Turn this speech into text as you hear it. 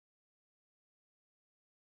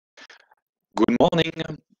Good morning.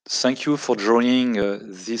 Thank you for joining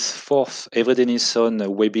this fourth Avery Dennison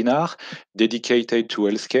webinar dedicated to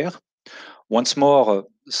healthcare. Once more,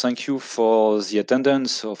 thank you for the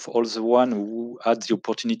attendance of all the one who had the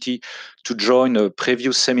opportunity to join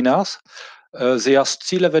previous seminars. They are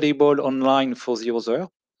still available online for the other.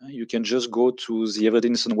 You can just go to the Avery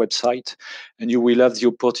Dennison website and you will have the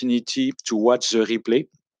opportunity to watch the replay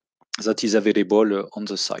that is available on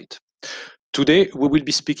the site. Today, we will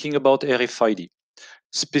be speaking about RFID,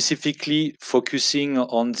 specifically focusing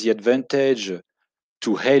on the advantage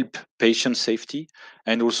to help patient safety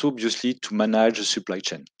and also obviously to manage the supply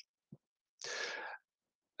chain.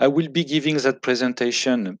 I will be giving that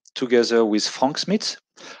presentation together with Frank Smith.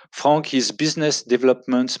 Frank is Business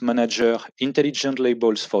Development Manager, Intelligent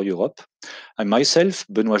Labels for Europe. And myself,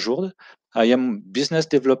 Benoît Jourde, I am Business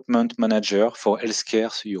Development Manager for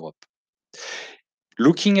Healthcare Europe.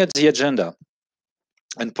 Looking at the agenda,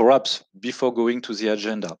 and perhaps before going to the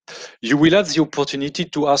agenda, you will have the opportunity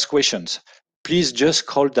to ask questions. Please just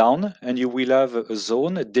scroll down and you will have a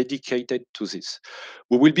zone dedicated to this.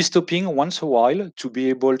 We will be stopping once a while to be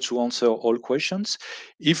able to answer all questions.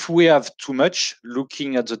 If we have too much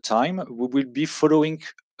looking at the time, we will be following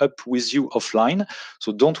up with you offline.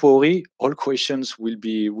 So don't worry, all questions will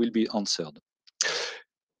be answered.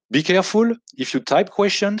 Be careful, if you type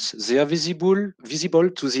questions, they are visible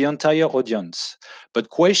to the entire audience. But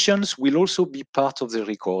questions will also be part of the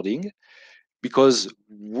recording because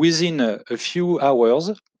within a few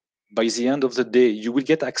hours, by the end of the day, you will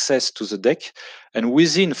get access to the deck. And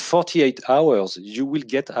within 48 hours, you will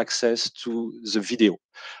get access to the video.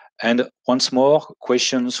 And once more,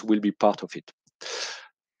 questions will be part of it.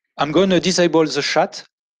 I'm going to disable the chat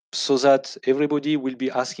so that everybody will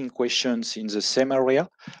be asking questions in the same area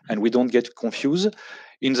and we don't get confused.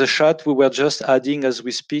 In the chat, we were just adding as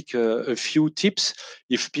we speak a few tips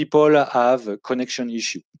if people have a connection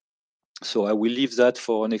issue. So I will leave that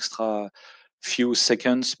for an extra few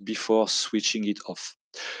seconds before switching it off.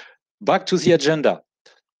 Back to the agenda.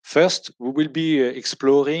 First, we will be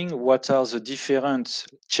exploring what are the different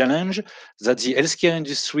challenges that the healthcare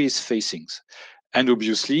industry is facing. And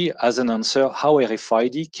obviously, as an answer, how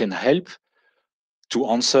RFID can help to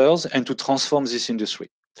answer and to transform this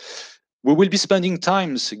industry. We will be spending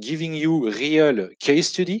time giving you real case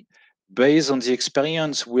study based on the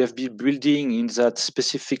experience we have been building in that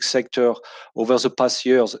specific sector over the past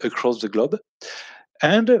years across the globe.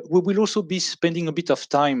 And we will also be spending a bit of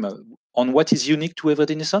time on what is unique to Avery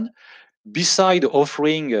Dennison. Beside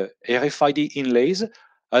offering RFID inlays,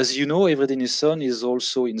 as you know, Avery Dennison is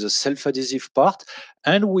also in the self-adhesive part,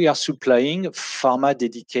 and we are supplying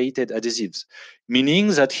pharma-dedicated adhesives, meaning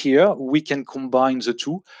that here we can combine the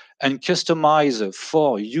two and customize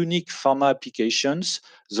for unique pharma applications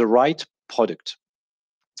the right product.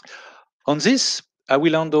 On this, I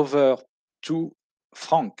will hand over to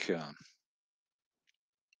Frank.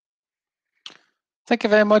 Thank you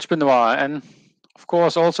very much, Benoît, and of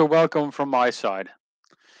course also welcome from my side.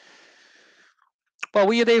 Well,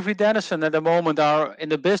 we at Avery Dennison at the moment are in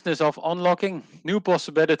the business of unlocking new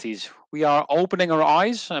possibilities. We are opening our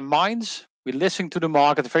eyes and minds. We listen to the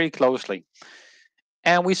market very closely.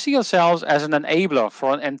 And we see ourselves as an enabler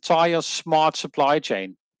for an entire smart supply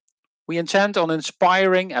chain. We intend on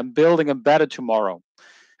inspiring and building a better tomorrow.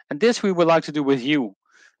 And this we would like to do with you,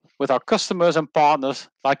 with our customers and partners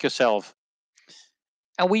like yourself.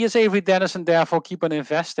 And we as Avery Dennison therefore keep on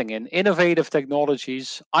investing in innovative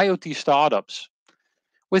technologies, IoT startups.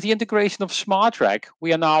 With the integration of SmartTrack,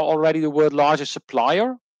 we are now already the world's largest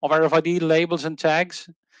supplier of RFID labels and tags,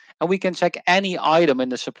 and we can check any item in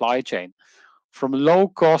the supply chain, from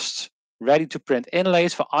low-cost, ready-to-print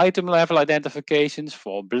inlays for item-level identifications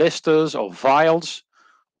for blisters or vials,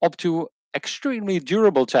 up to extremely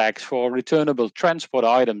durable tags for returnable transport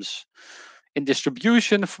items in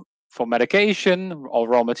distribution for medication or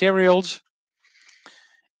raw materials.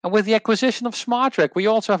 And with the acquisition of SmartTrack, we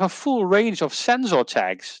also have a full range of sensor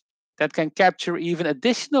tags that can capture even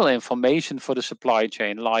additional information for the supply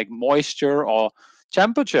chain, like moisture or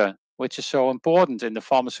temperature, which is so important in the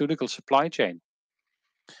pharmaceutical supply chain.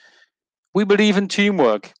 We believe in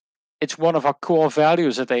teamwork. It's one of our core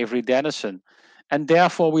values at Avery Dennison, and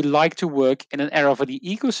therefore we like to work in an RFID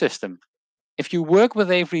ecosystem. If you work with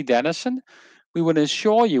Avery Dennison, we will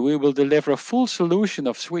ensure you we will deliver a full solution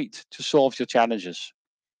of suite to solve your challenges.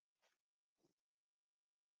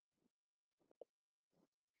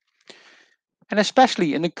 And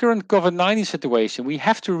especially in the current COVID-19 situation, we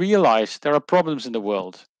have to realize there are problems in the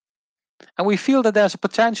world. And we feel that there's a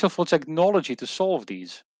potential for technology to solve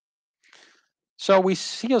these. So we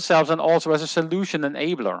see ourselves and also as a solution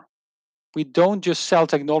enabler. we don't just sell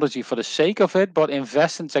technology for the sake of it, but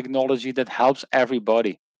invest in technology that helps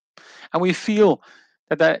everybody. And we feel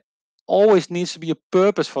that there always needs to be a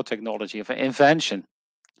purpose for technology, of an invention.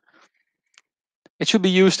 It should be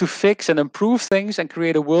used to fix and improve things and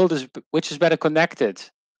create a world which is better connected.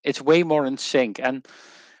 It's way more in sync. And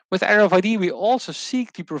with RFID, we also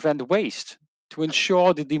seek to prevent waste, to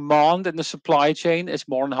ensure the demand in the supply chain is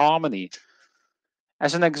more in harmony.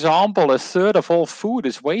 As an example, a third of all food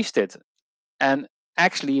is wasted. And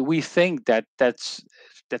actually, we think that that's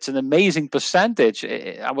an amazing percentage.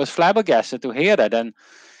 I was flabbergasted to hear that. And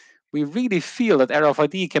we really feel that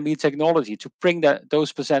RFID can be technology to bring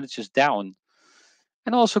those percentages down.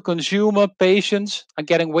 And also consumer patients are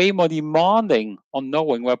getting way more demanding on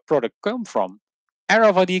knowing where products come from.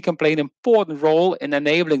 RFID can play an important role in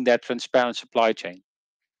enabling that transparent supply chain.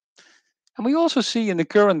 And we also see in the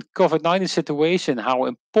current COVID-19 situation how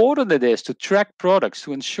important it is to track products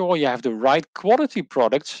to ensure you have the right quality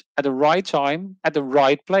products at the right time, at the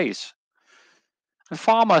right place. And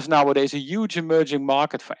pharma is nowadays a huge emerging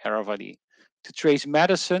market for RFID to trace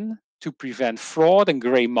medicine, to prevent fraud and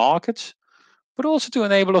grey markets, but also to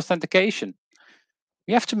enable authentication.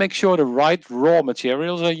 We have to make sure the right raw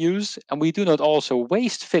materials are used and we do not also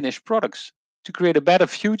waste finished products to create a better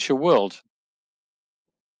future world.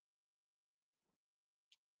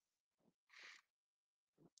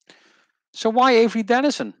 So why Avery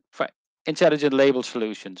Dennison for intelligent label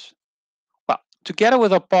solutions? Well, together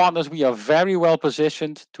with our partners, we are very well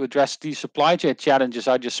positioned to address these supply chain challenges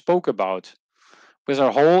I just spoke about with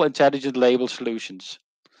our whole intelligent label solutions.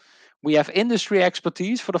 We have industry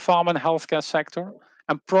expertise for the pharma and healthcare sector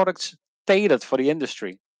and products tailored for the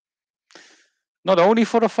industry. Not only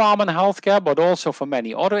for the pharma and healthcare, but also for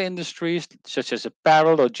many other industries, such as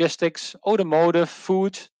apparel, logistics, automotive,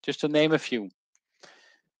 food, just to name a few.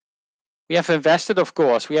 We have invested, of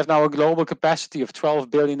course. We have now a global capacity of 12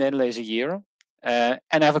 billion inlays a year and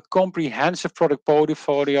have a comprehensive product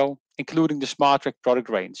portfolio, including the SmartTrack product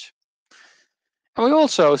range. And we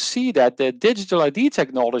also see that the digital ID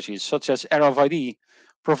technologies, such as RFID,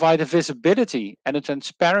 provide the visibility and the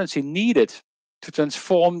transparency needed to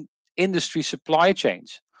transform industry supply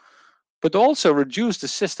chains, but also reduce the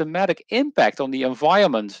systematic impact on the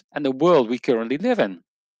environment and the world we currently live in.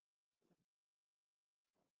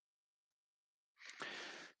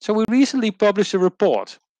 So we recently published a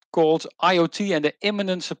report called IoT and the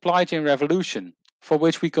Imminent Supply Chain Revolution, for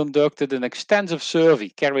which we conducted an extensive survey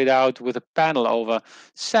carried out with a panel over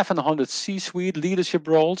 700 C-suite leadership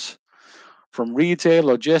roles from retail,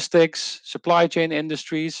 logistics, supply chain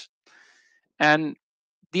industries. And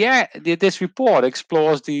this report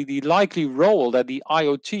explores the likely role that the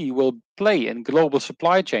IoT will play in global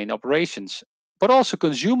supply chain operations, but also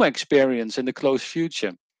consumer experience in the close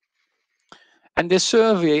future. And this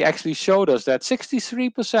survey actually showed us that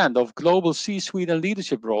 63% of global C-suite and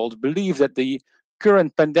leadership roles believe that the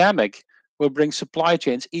current pandemic will bring supply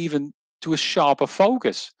chains even to a sharper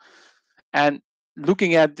focus. And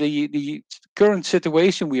looking at the current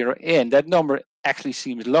situation we are in, that number actually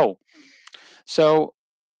seems low. So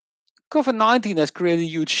COVID-19 has created a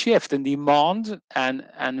huge shift in demand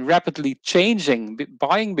and rapidly changing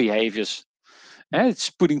buying behaviors. And it's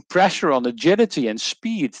putting pressure on agility and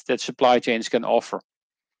speed that supply chains can offer.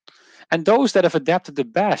 And those that have adapted the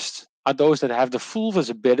best are those that have the full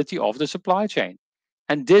visibility of the supply chain.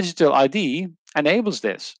 And digital ID enables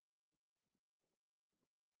this.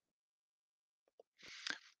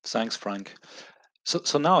 Thanks, Frank.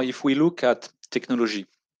 So now if we look at technology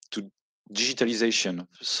to digitalization,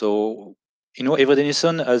 so Avery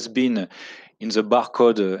Dennison has been in the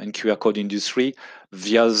barcode and QR code industry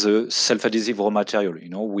via the self-adhesive raw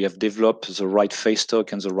material. We have developed the right face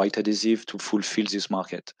stock and the right adhesive to fulfill this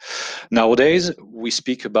market. Nowadays, we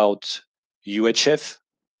speak about UHF,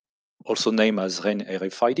 also named as RAIN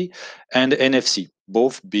RFID, and NFC,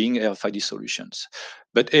 both being RFID solutions.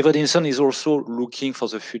 But Avery Dennison is also looking for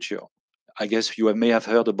the future. I guess you may have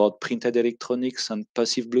heard about printed electronics and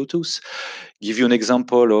passive Bluetooth. Give you an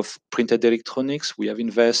example of printed electronics. We have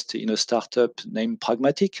invested in a startup named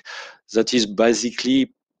Pragmatic that is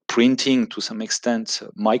basically printing to some extent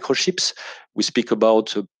microchips. We speak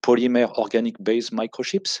about polymer organic based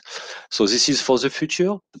microchips. So this is for the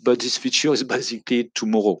future, but this future is basically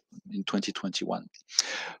tomorrow in 2021.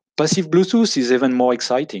 Passive Bluetooth is even more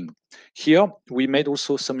exciting. Here, we made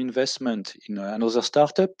also some investment in another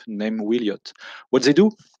startup named Williot. What they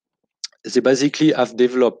do, They basically have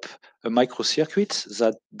developed a microcircuit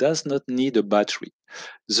that does not need a battery.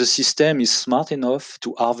 The system is smart enough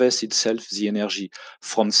to harvest itself the energy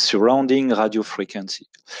from surrounding radio frequency.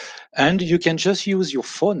 And you can just use your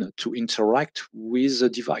phone to interact with the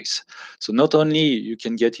device. So not only you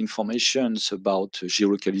can get information about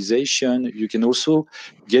geolocalization, you can also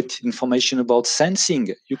get information about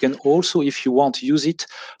sensing. You can also, if you want, use it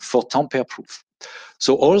for tamper proof.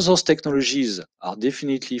 So all those technologies are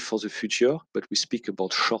definitely for the future, but we speak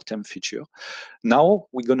about short-term future. Now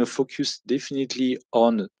we're going to focus definitely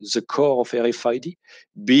on the core of RFID,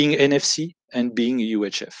 being NFC and being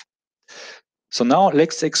UHF. So now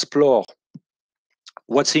let's explore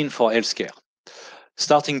what's in for healthcare.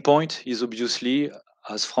 Starting point is obviously,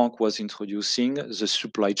 as Frank was introducing, the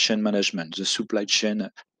supply chain management, the supply chain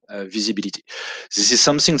visibility. This is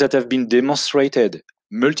something that have been demonstrated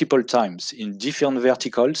multiple times in different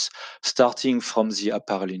verticals, starting from the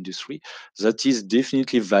apparel industry. That is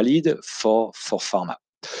definitely valid for pharma.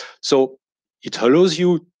 So it allows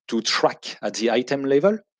you to track at the item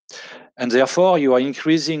level, and therefore you are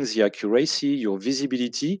increasing the accuracy, your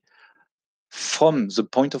visibility from the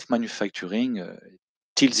point of manufacturing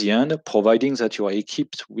till the end, providing that you are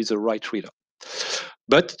equipped with the right reader.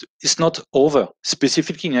 But it's not over,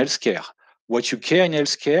 specifically in healthcare. What you care in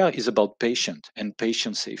healthcare is about patient and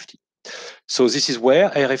patient safety. So this is where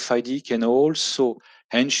RFID can also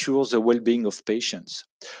ensure the well-being of patients.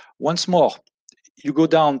 Once more, you go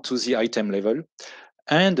down to the item level,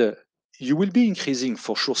 and you will be increasing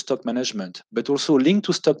for sure stock management, but also linked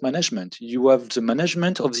to stock management, you have the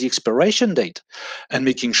management of the expiration date and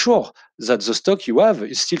making sure that the stock you have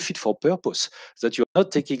is still fit for purpose, that you're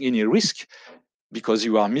not taking any risk because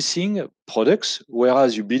you are missing products,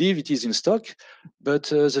 whereas you believe it is in stock, but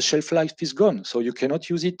the shelf life is gone, so you cannot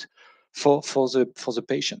use it for the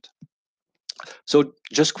patient. So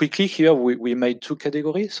just quickly here, we made two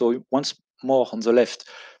categories. So once more on the left,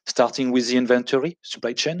 starting with the inventory,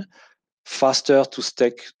 supply chain, faster to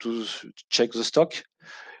check the stock.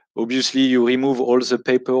 Obviously, you remove all the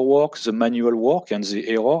paperwork, the manual work, and the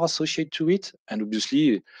error associated to it. And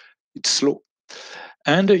obviously, it's slow.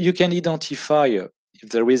 And you can identify if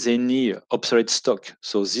there is any obsolete stock.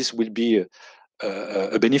 So this will be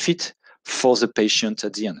a benefit for the patient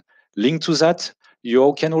at the end. Linked to that,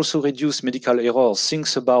 you can also reduce medical errors.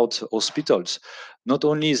 Things about hospitals. Not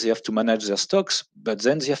only they have to manage their stocks, but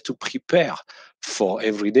then they have to prepare for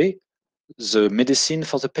every day the medicine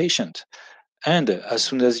for the patient. And as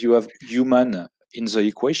soon as you have human in the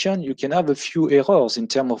equation, you can have a few errors in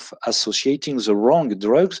terms of associating the wrong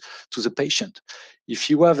drugs to the patient. If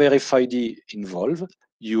you have RFID involved,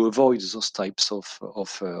 you avoid those types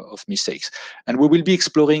of mistakes. And we will be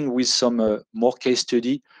exploring with some more case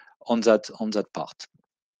study on that part.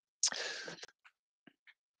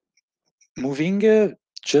 Moving,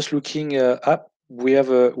 just looking up, we have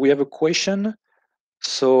a question.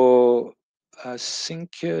 So I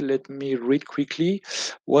think, let me read quickly.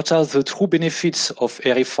 What are the true benefits of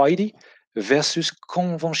RFID versus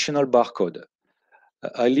conventional barcode?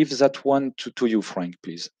 I leave that one to you, Frank,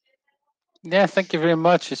 please. Yeah, thank you very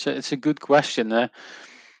much. It's a good question.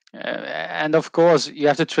 And of course, you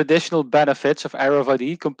have the traditional benefits of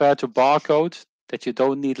RFID compared to barcode, that you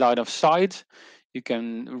don't need line of sight. You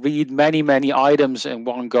can read many items in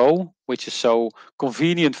one go, which is so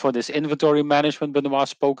convenient for this inventory management Benoit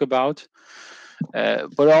spoke about.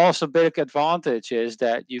 But also big advantage is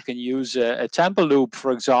that you can use a tamper loop,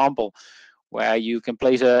 for example, where you can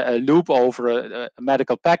place a loop over a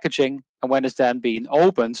medical packaging, and when it's then being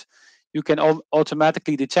opened, you can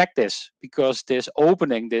automatically detect this, because this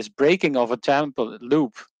opening, this breaking of a tamper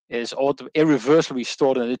loop is irreversibly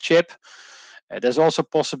stored in the chip. There's also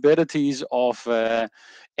possibilities of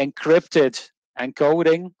encrypted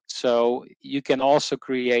encoding, so you can also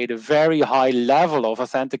create a very high level of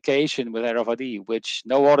authentication with RFID, which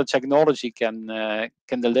no other technology can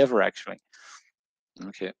deliver actually.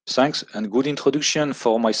 Okay, thanks, and good introduction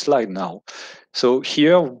for my slide now. So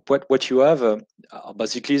here, what you have are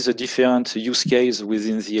basically the different use case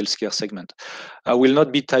within the healthcare segment. I will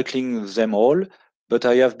not be tackling them all, but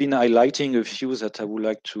I have been highlighting a few that I would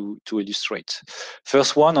like to illustrate.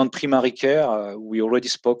 First one on primary care, we already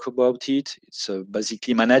spoke about it. It's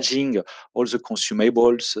basically managing all the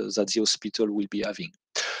consumables that the hospital will be having.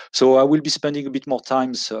 So I will be spending a bit more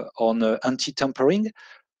time on anti-tampering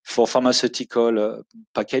for pharmaceutical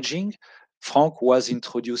packaging. Frank was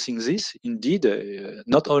introducing this. Indeed,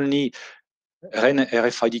 not only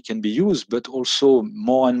RFID can be used, but also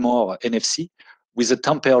more and more NFC with a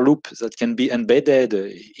tamper loop that can be embedded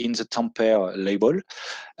in the tamper label.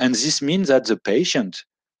 And this means that the patient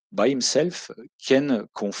by himself can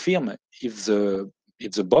confirm if the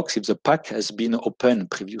pack has been opened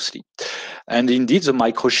previously. And indeed, the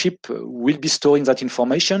microchip will be storing that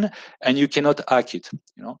information, and you cannot hack it.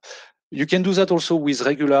 You can do that also with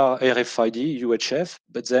regular RFID, UHF,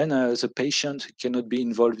 but then the patient cannot be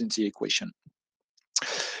involved in the equation.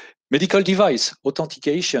 Medical device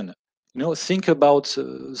authentication. Think about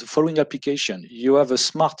the following application. You have a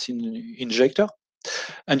smart injector,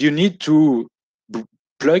 and you need to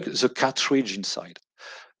plug the cartridge inside.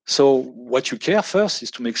 So what you care first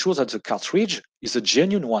is to make sure that the cartridge is a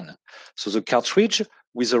genuine one. So the cartridge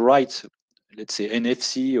with the right, let's say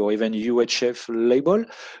NFC or even UHF label,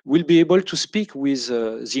 will be able to speak with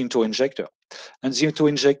the auto-injector. And the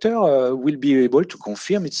auto-injector will be able to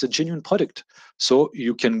confirm it's a genuine product. So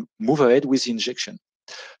you can move ahead with the injection.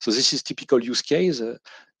 So this is typical use case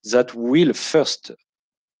that will first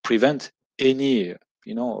prevent any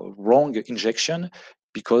wrong injection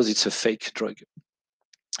because it's a fake drug.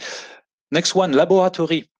 Next one,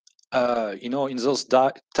 laboratory. In those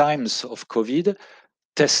times of COVID,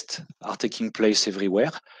 tests are taking place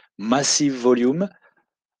everywhere, massive volume.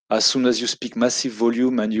 As soon as you speak massive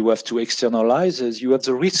volume and you have to externalize, you have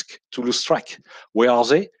the risk to lose track. Where are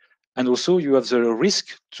they? And also you have the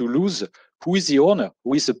risk to lose who is the owner,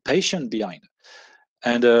 who is the patient behind.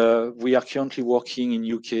 And we are currently working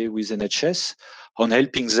in UK with NHS on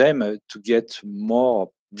helping them to get more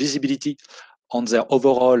visibility on their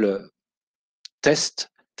overall test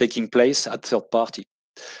taking place at third party.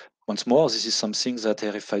 Once more, this is something that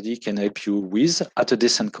RFID can help you with at a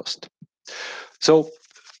decent cost. So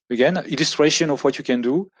again, illustration of what you can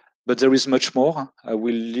do, but there is much more. I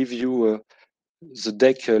will leave you the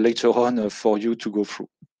deck later on for you to go through.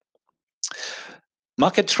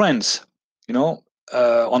 Market trends,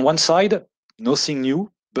 on one side, nothing new,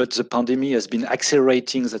 but the pandemic has been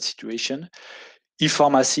accelerating that situation.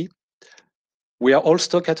 E-pharmacy, we are all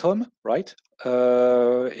stuck at home, right?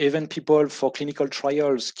 Even people for clinical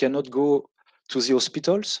trials cannot go to the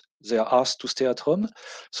hospitals. They are asked to stay at home.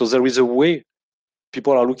 So there is a way,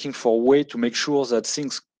 people are looking for a way to make sure that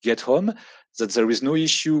things get home, that there is no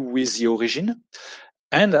issue with the origin.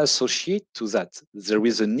 And associate to that, there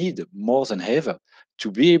is a need more than ever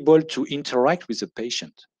to be able to interact with the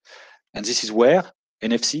patient. And this is where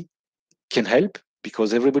NFC can help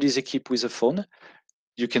because everybody is equipped with a phone.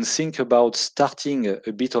 You can think about starting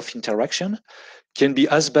a bit of interaction. Can be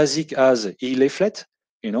as basic as e-leaflet.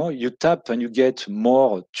 You tap and you get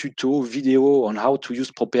more tuto video on how to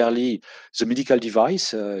use properly the medical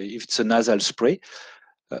device, if it's a nasal spray.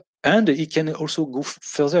 And it can also go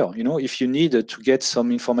further. If you need to get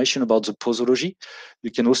some information about the posology,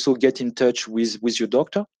 you can also get in touch with your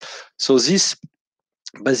doctor. So this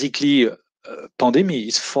basically pandemic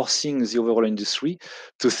is forcing the overall industry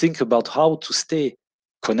to think about how to stay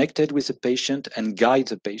connected with the patient and guide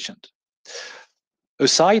the patient.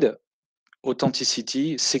 Aside,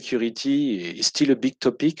 authenticity, security is still a big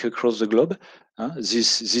topic across the globe.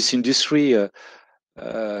 This industry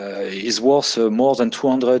is worth more than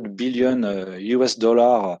 200 billion US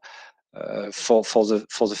dollar for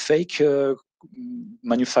the fake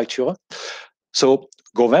manufacturer. So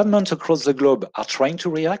governments across the globe are trying to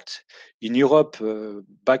react. In Europe,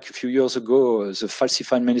 back a few years ago, the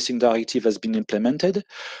Falsified Medicine Directive has been implemented.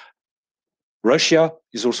 Russia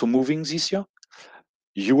is also moving this year.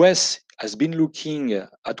 US has been looking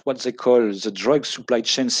at what they call the Drug Supply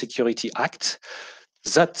Chain Security Act.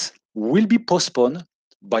 That will be postponed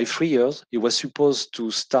by 3 years. It was supposed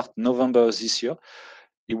to start November this year.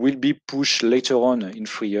 It will be pushed later on in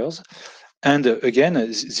 3 years. And again,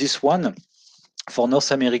 this one for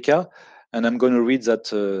North America, and I'm going to read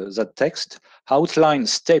that text,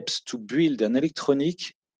 outlines steps to build an electronic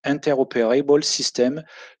interoperable system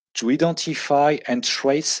to identify and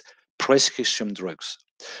trace prescription drugs.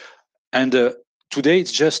 And today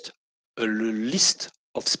it's just a list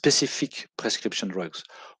of specific prescription drugs.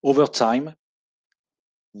 Over time,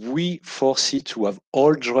 we foresee to have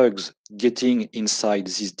all drugs getting inside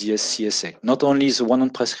this DSCSA, not only the one on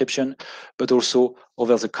prescription, but also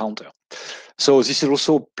over the counter. So this is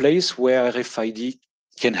also a place where RFID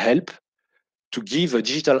can help to give a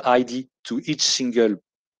digital ID to each single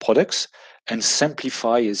products and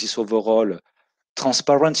simplify this overall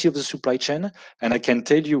transparency of the supply chain. And I can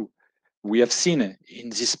tell you, we have seen in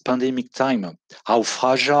this pandemic time how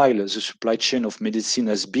fragile the supply chain of medicine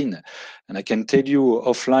has been. And I can tell you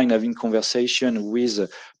offline, having conversation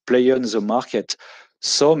with players in the market,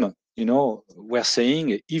 some, were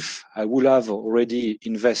saying, if I would have already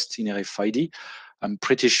invested in RFID, I'm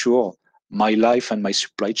pretty sure my life and my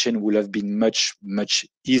supply chain will have been much, much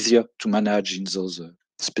easier to manage in those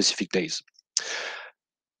specific days.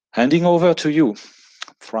 Handing over to you,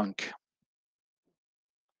 Frank.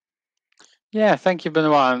 Yeah, thank you,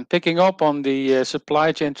 Benoit. And picking up on the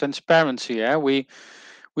supply chain transparency, we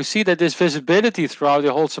see that this visibility throughout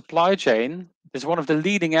the whole supply chain is one of the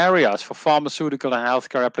leading areas for pharmaceutical and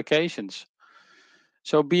healthcare applications.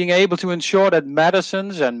 So being able to ensure that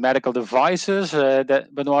medicines and medical devices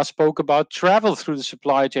that Benoit spoke about travel through the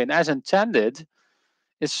supply chain as intended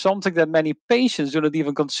is something that many patients do not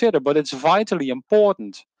even consider, but it's vitally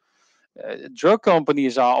important. Drug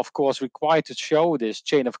companies are, of course, required to show this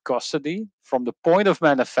chain of custody from the point of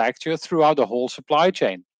manufacture throughout the whole supply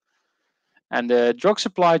chain. And the Drug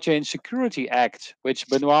Supply Chain Security Act, which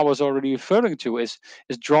Benoit was already referring to, is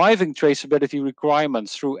driving traceability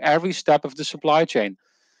requirements through every step of the supply chain.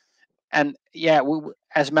 And yeah,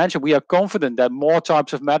 as mentioned, we are confident that more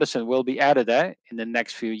types of medicine will be added in the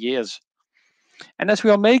next few years. And as we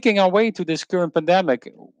are making our way to this current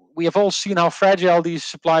pandemic, we have all seen how fragile these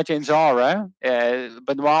supply chains are.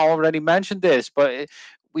 Benoit already mentioned this, but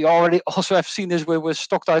we already also have seen this with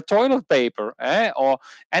stocked out toilet paper or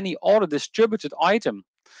any other distributed item,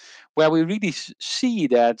 where we really see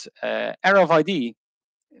that RFID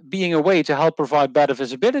being a way to help provide better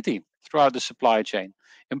visibility throughout the supply chain,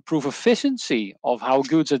 improve efficiency of how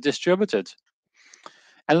goods are distributed.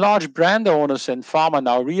 And large brand owners and pharma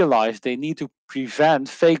now realize they need to prevent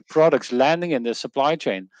fake products landing in the supply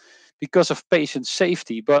chain because of patient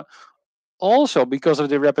safety, but also because of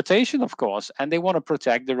their reputation, of course, and they want to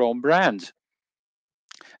protect their own brand.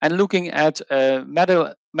 And looking at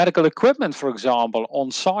medical equipment, for example, on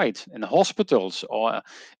site in hospitals or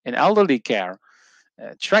in elderly care,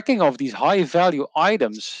 tracking of these high value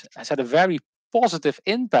items has had a very positive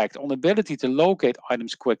impact on the ability to locate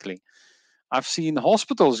items quickly. I've seen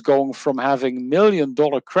hospitals going from having $1 million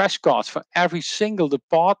crash cards for every single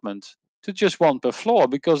department to just one per floor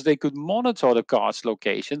because they could monitor the card's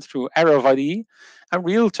location through RFID and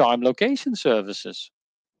real-time location services.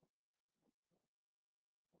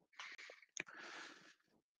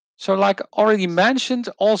 So like already mentioned,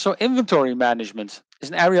 also inventory management is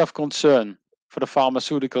an area of concern for the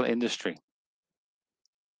pharmaceutical industry.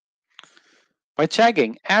 By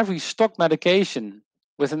tagging every stock medication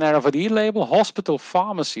with an RFID label, hospital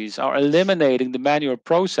pharmacies are eliminating the manual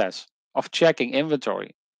process of checking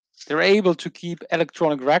inventory. They're able to keep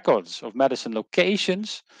electronic records of medicine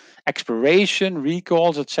locations, expiration,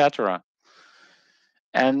 recalls, etc.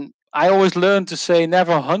 And I always learn to say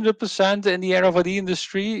never 100% in the RFID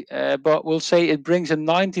industry, but we'll say it brings a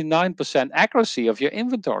 99% accuracy of your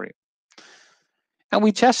inventory. And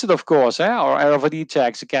we tested, of course, our RFID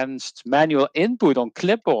tags against manual input on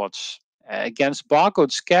clipboards, against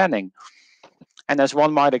barcode scanning. And as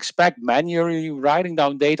one might expect, manually writing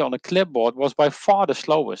down data on a clipboard was by far the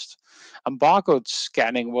slowest. And barcode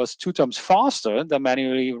scanning was 2 times faster than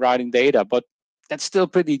manually writing data, but that's still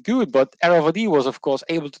pretty good. But RFID was, of course,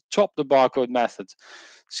 able to top the barcode method,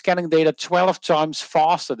 scanning data 12 times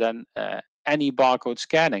faster than any barcode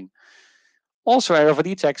scanning. Also,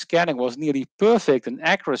 RFID tag scanning was nearly perfect in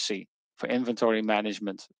accuracy for inventory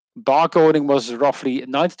management. Barcoding was roughly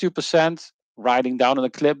 92%, writing down on a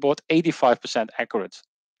clipboard 85% accurate.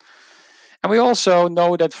 And we also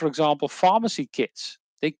know that, for example, pharmacy kits,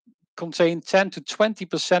 they contain 10 to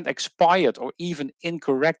 20% expired or even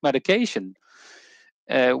incorrect medication,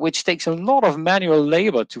 which takes a lot of manual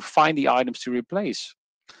labor to find the items to replace.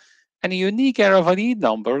 And a unique RFID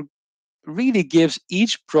number really gives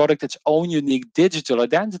each product its own unique digital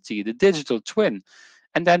identity, the digital twin.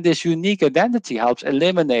 And then this unique identity helps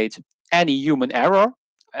eliminate any human error,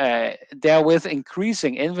 therewith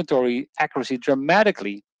increasing inventory accuracy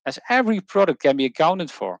dramatically, as every product can be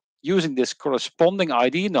accounted for using this corresponding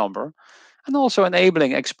ID number, and also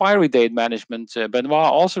enabling expiry date management, Benoit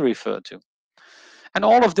also referred to. And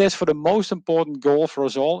all of this for the most important goal for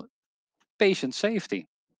us all, patient safety.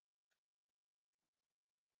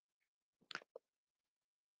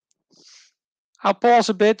 I'll pause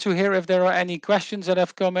a bit to hear if there are any questions that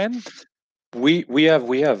have come in. We have,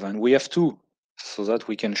 and we have two, so that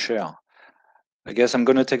we can share. I guess I'm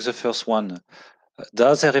going to take the first one.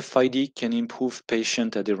 Does RFID can improve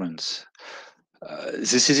patient adherence?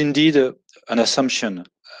 This is indeed an assumption.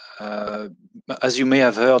 As you may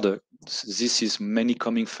have heard, this is mainly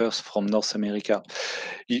coming first from North America.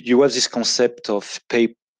 You have this concept of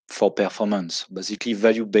pay for performance, basically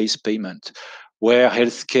value-based payment, where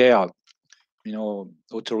healthcare,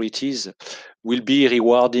 authorities will be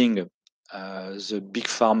rewarding the big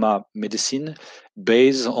pharma medicine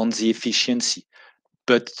based on the efficiency,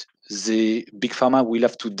 but the big pharma will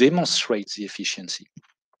have to demonstrate the efficiency.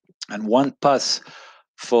 And one path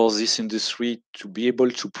for this industry to be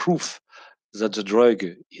able to prove that the drug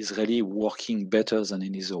is really working better than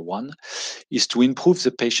any other one is to improve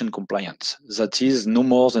the patient compliance. That is no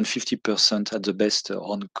more than 50% at the best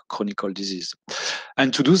on chronic disease.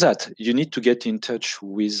 And to do that, you need to get in touch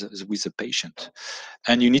with the patient.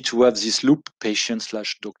 And you need to have this loop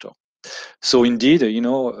patient/doctor. So indeed,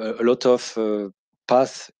 a lot of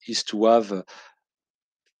path is to have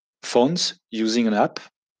phones using an app,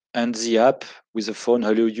 and the app with the phone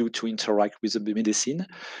allow you to interact with the medicine.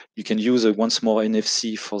 You can use once more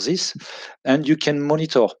NFC for this, and you can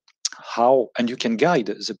monitor how, and you can guide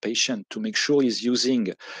the patient to make sure he's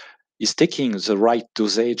taking the right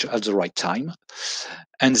dosage at the right time,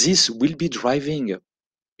 and this will be driving,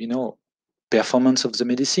 performance of the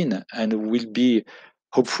medicine, and will be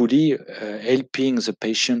hopefully helping the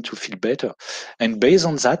patient to feel better. And based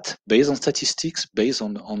on that, based on statistics, based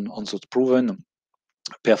on those proven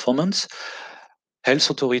performance, health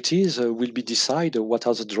authorities will be decide what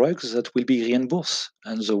are the drugs that will be reimbursed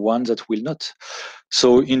and the ones that will not.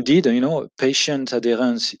 So indeed, patient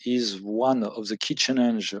adherence is one of the key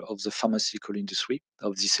challenge of the pharmaceutical industry,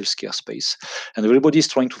 of this healthcare space, and everybody is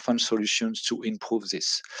trying to find solutions to improve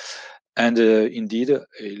this. And indeed,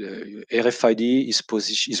 RFID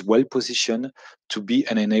is well positioned to be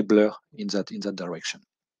an enabler in that direction.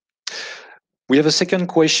 We have a second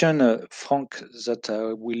question, Frank, that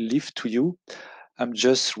I will leave to you. I'm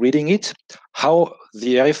just reading it. How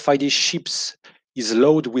the RFID chips is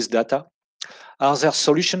loaded with data? Are there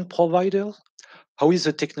solution providers? How is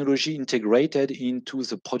the technology integrated into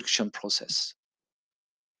the production process?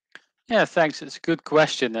 Yeah, thanks. It's a good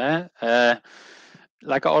question.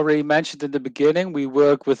 Like I already mentioned in the beginning, we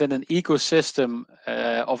work within an ecosystem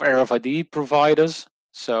of RFID providers.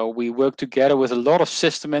 So we work together with a lot of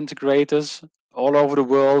system integrators all over the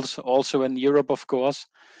world, also in Europe, of course,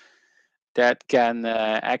 that can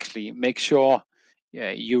actually make sure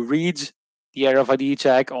you read the RFID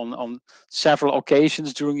tag on several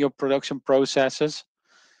occasions during your production processes.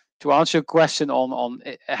 To answer your question on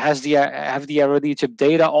have the RFID chip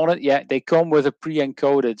data on it? Yeah, they come with a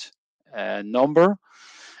pre-encoded number,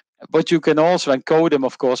 but you can also encode them,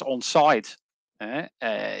 of course, on site.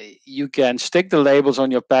 You can stick the labels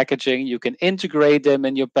on your packaging. You can integrate them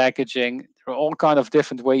in your packaging. There are all kinds of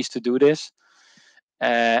different ways to do this.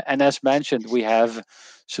 And as mentioned, we have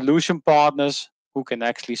solution partners who can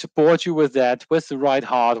actually support you with that, with the right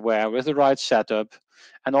hardware, with the right setup,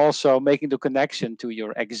 and also making the connection to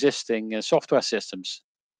your existing software systems.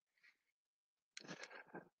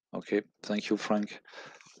 Okay, thank you, Frank.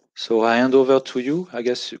 So I hand over to you. I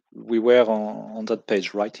guess we were on that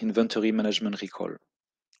page, right? Inventory management recall.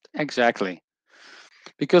 Exactly.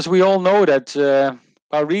 Because we all know that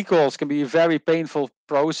recalls can be a very painful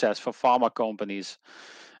process for pharma companies.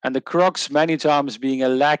 And the crux many times being a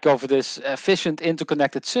lack of this efficient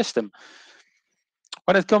interconnected system.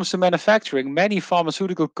 When it comes to manufacturing, many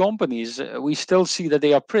pharmaceutical companies, we still see that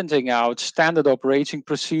they are printing out standard operating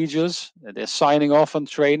procedures. They're signing off on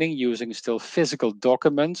training using still physical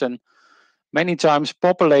documents and many times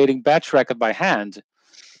populating batch record by hand.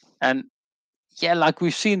 And yeah, like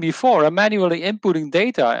we've seen before, manually inputting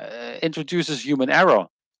data introduces human error,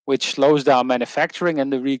 which slows down manufacturing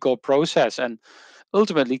and the recall process and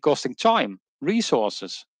ultimately costing time,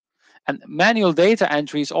 resources. And manual data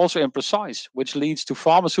entry is also imprecise, which leads to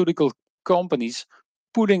pharmaceutical companies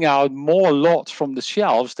putting out more lots from the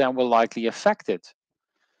shelves than were likely affected.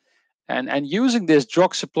 And using this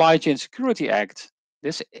Drug Supply Chain Security Act,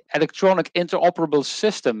 this electronic interoperable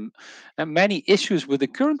system, and many issues with the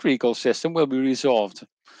current recall system will be resolved.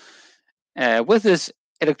 With this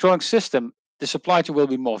electronic system, the supply chain will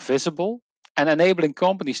be more visible and enabling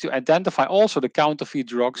companies to identify also the counterfeit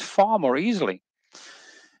drugs far more easily.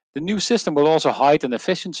 The new system will also heighten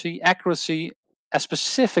efficiency, accuracy, as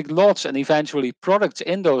specific lots and eventually products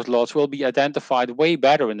in those lots will be identified way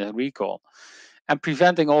better in the recall, and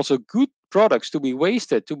preventing also good products to be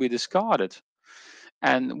wasted, to be discarded.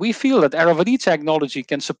 And we feel that RFID technology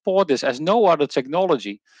can support this as no other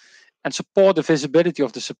technology and support the visibility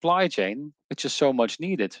of the supply chain, which is so much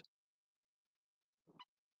needed.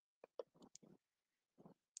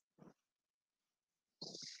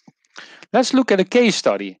 Let's look at a case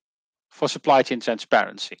study for supply chain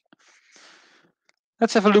transparency.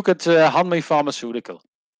 Let's have a look at Hanmi Pharmaceutical.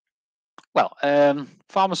 Well,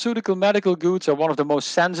 pharmaceutical medical goods are one of the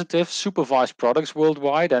most sensitive supervised products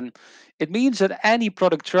worldwide, and it means that any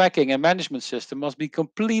product tracking and management system must be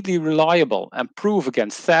completely reliable and proof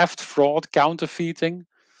against theft, fraud, counterfeiting.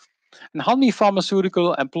 And Hanmi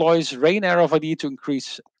Pharmaceutical employs RAIN RFID to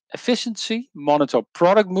increase efficiency, monitor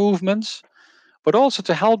product movements, but also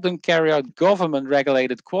to help them carry out government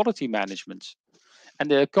regulated quality management. And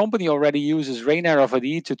the company already uses RAIN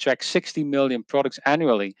RFID to track 60 million products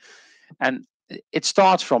annually. And it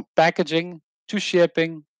starts from packaging to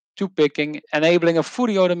shipping to picking, enabling a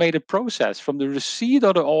fully automated process from the receipt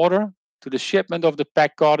of the order to the shipment of the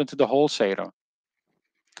pack carton to the wholesaler.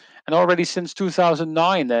 And already since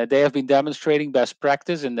 2009, they have been demonstrating best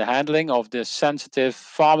practice in the handling of the sensitive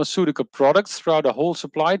pharmaceutical products throughout the whole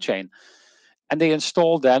supply chain. And they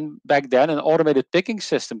installed back then an automated picking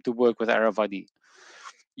system to work with RFID,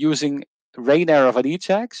 using RAIN RFID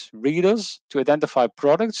tags, readers to identify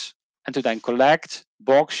products, and to then collect,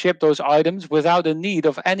 box, ship those items without the need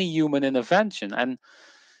of any human intervention. And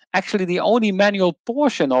actually, the only manual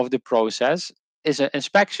portion of the process is an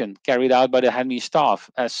inspection carried out by the Henry staff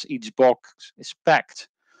as each box is packed.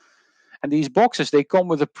 And these boxes, they come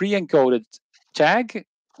with a pre-encoded tag,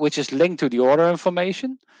 which is linked to the order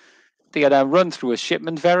information. They are then run through a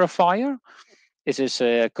shipment verifier. This is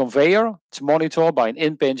a conveyor. It's monitored by an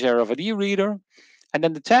in-pinch RFID reader. And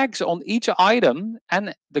then the tags on each item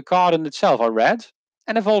and the carton itself are read.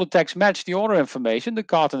 And if all the tags match the order information, the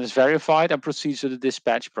carton is verified and proceeds to the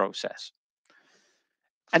dispatch process.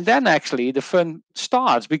 And then actually the fun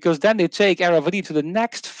starts, because then they take RFID to the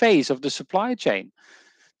next phase of the supply chain.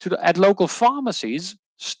 At local pharmacies,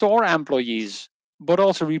 store employees, but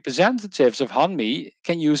also representatives of Hanmi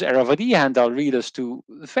can use RFID handheld readers to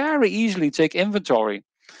very easily take inventory,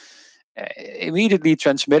 immediately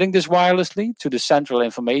transmitting this wirelessly to the central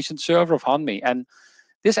information server of Hanmi. And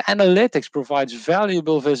this analytics provides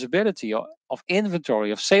valuable visibility of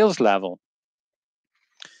inventory, of sales level.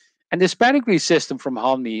 And this pedigree system from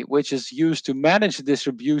Hanmi, which is used to manage the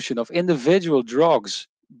distribution of individual drugs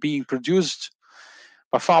being produced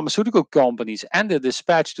by pharmaceutical companies and the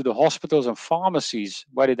dispatch to the hospitals and pharmacies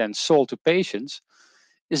where they then sold to patients,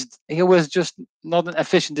 it was just not an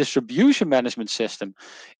efficient distribution management system.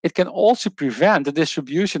 It can also prevent the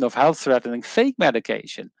distribution of health-threatening fake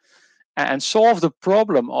medication and solve the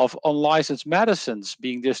problem of unlicensed medicines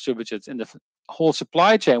being distributed in the whole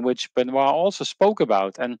supply chain, which Benoit also spoke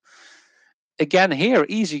about. And again, here,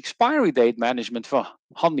 easy expiry date management for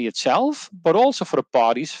Hanmi itself, but also for the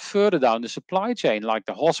parties further down the supply chain, like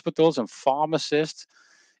the hospitals and pharmacists,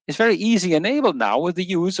 is very easy enabled now with the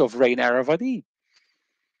use of RAIN RFID.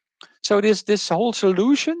 So this whole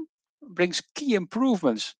solution brings key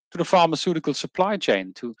improvements to the pharmaceutical supply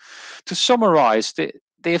chain. To summarize,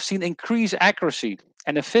 they have seen increased accuracy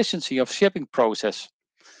and efficiency of shipping process.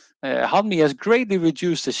 Hanmi has greatly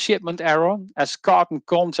reduced the shipment error as carton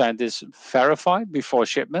content is verified before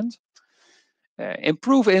shipment,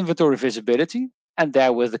 improve inventory visibility, and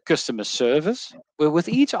therewith the customer service. But with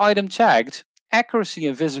each item tagged, accuracy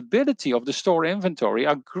and visibility of the store inventory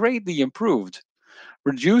are greatly improved,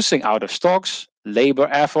 reducing out of stocks, labor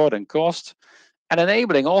effort and cost, and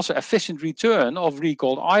enabling also efficient return of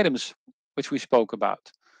recalled items, which we spoke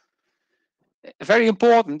about. Very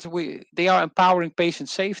important, they are empowering patient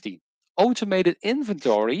safety. Automated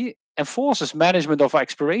inventory enforces management of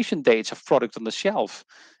expiration dates of product on the shelf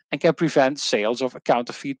and can prevent sales of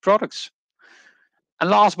counterfeit products.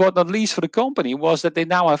 And last but not least for the company was that they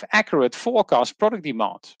now have accurate forecast product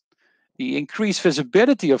demand. The increased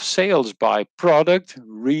visibility of sales by product,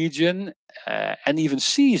 region, and even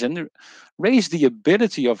season raised the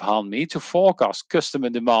ability of Hanmi to forecast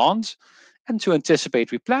customer demand and to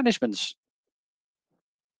anticipate replenishments.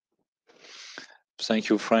 Thank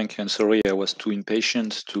you, Frank. And sorry, I was too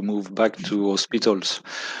impatient to move back to hospitals.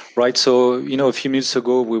 Right. So, a few minutes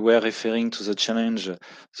ago, we were referring to the challenge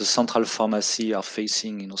the central pharmacy are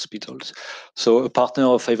facing in hospitals. So, a partner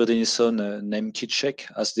of Avery Dennison named KitCheck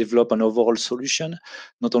has developed an overall solution,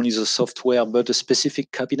 not only the software, but a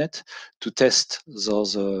specific cabinet to test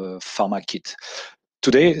those pharma kit.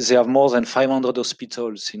 Today, there are more than 500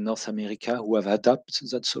 hospitals in North America who have adopted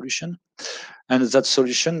that solution. And that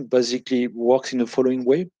solution basically works in the following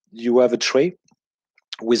way. You have a tray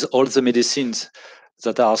with all the medicines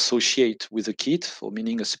that are associated with the kit, for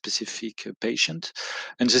meaning a specific patient.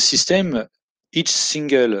 And the system, each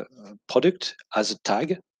single product has a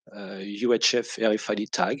tag, UHF RFID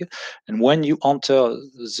tag. And when you enter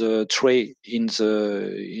the tray in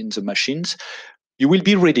the machines, you will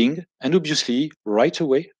be reading, and obviously right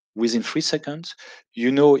away, within 3 seconds,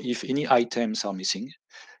 you know if any items are missing.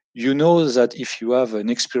 You know that if you have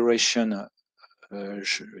an expiration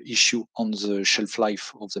issue on the shelf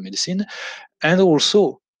life of the medicine, and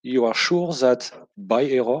also you are sure that by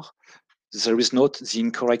error there is not the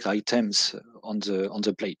incorrect items on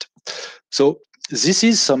the plate. So this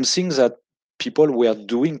is something that people were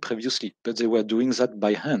doing previously, but they were doing that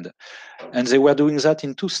by hand. And they were doing that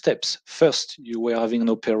in 2 steps. First, you were having an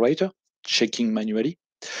operator checking manually.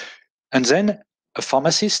 And then a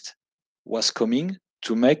pharmacist was coming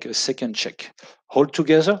to make a second check.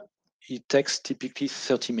 Altogether, it takes typically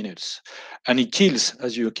 30 minutes. And it kills,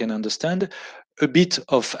 as you can understand, a bit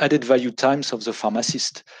of added value times of the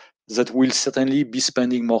pharmacist that will certainly be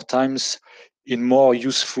spending more times in more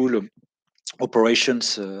useful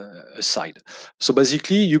operations aside. So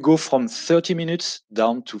basically, you go from 30 minutes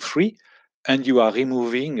down to 3, and you are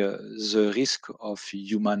removing the risk of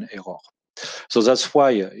human error. So that's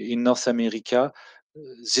why in North America,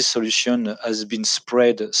 this solution has been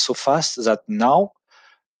spread so fast that now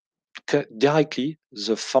directly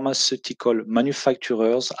the pharmaceutical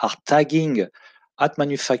manufacturers are tagging at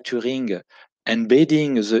manufacturing,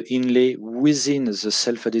 embedding the inlay within the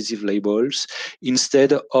self-adhesive labels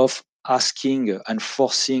instead of asking and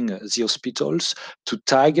forcing the hospitals to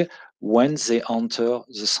tag when they enter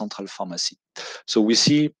the central pharmacy. So we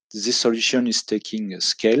see this solution is taking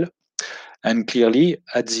scale, and clearly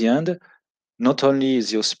at the end, not only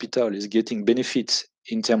the hospital is getting benefits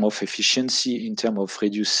in terms of efficiency, in terms of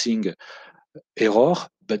reducing error,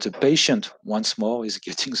 but the patient once more is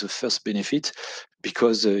getting the first benefit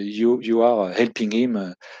because you are helping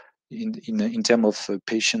him in terms of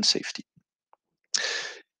patient safety.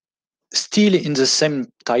 Still in the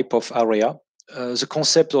same type of area, the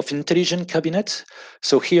concept of intelligent cabinet.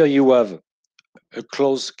 So here you have a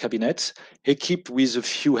closed cabinet equipped with a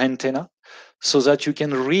few antenna so that you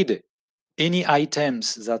can read any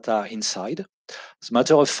items that are inside. As a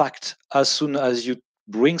matter of fact, as soon as you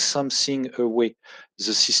bring something away,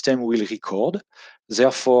 the system will record.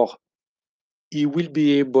 Therefore, it will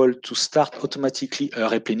be able to start automatically a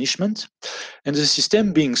replenishment. And the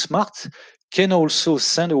system, being smart, can also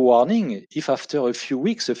send a warning if after a few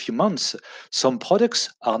weeks, a few months, some products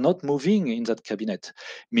are not moving in that cabinet,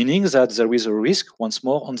 meaning that there is a risk once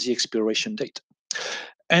more on the expiration date.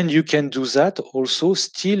 And you can do that also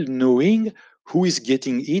still knowing who is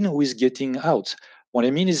getting in, who is getting out. What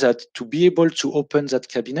I mean is that to be able to open that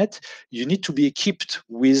cabinet, you need to be equipped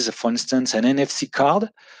with, for instance, an NFC card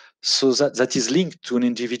so that is linked to an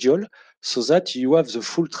individual so that you have the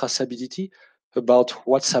full traceability about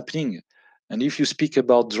what's happening. And if you speak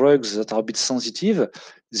about drugs that are a bit sensitive,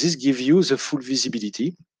 this gives you the full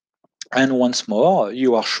visibility. And once more,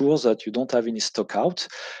 you are sure that you don't have any stock out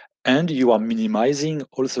and you are minimizing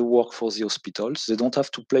all the work for the hospitals. They don't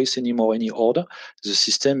have to place anymore any order. The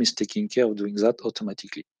system is taking care of doing that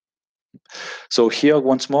automatically. So here,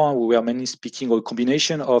 once more, we are mainly speaking of a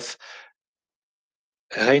combination of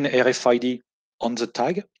RAIN RFID on the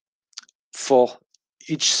tag for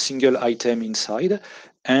each single item inside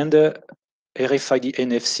and RFID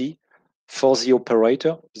NFC for the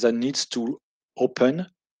operator that needs to open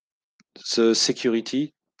the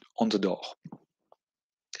security on the door.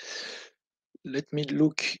 Let me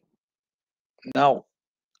look now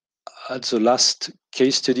at the last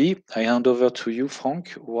case study. I hand over to you, Frank,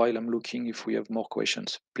 while I'm looking if we have more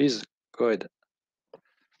questions. Please go ahead.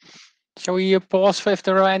 Shall we pause if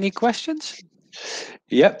there are any questions?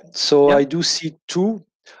 Yeah, so Yeah. I do see two.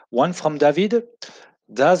 One from David.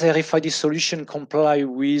 Does RFID solution comply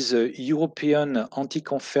with European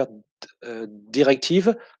anti-confer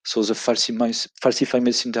directive, so the falsified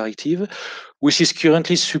medicine directive, which is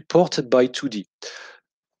currently supported by 2D?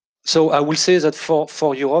 So I will say that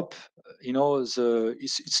for Europe, you know,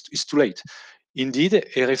 it's too late. Indeed,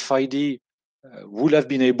 RFID would have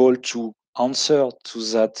been able to answer to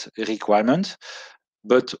that requirement,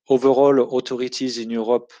 but overall authorities in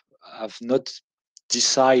Europe have not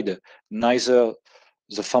decided, neither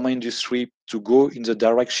the pharma industry, to go in the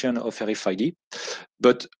direction of RFID.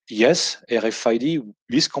 But yes, RFID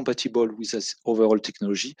is compatible with this overall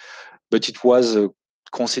technology, but it was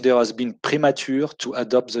considered as being premature to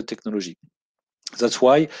adopt the technology. That's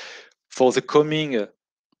why for the coming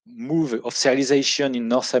move of serialization in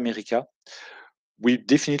North America, we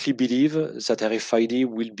definitely believe that RFID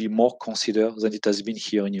will be more considered than it has been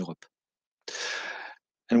here in Europe.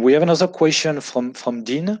 And we have another question from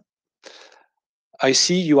Dean. I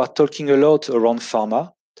see you are talking a lot around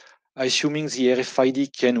pharma, assuming the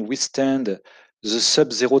RFID can withstand the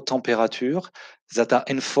sub-zero temperature that are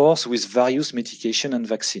enforced with various medication and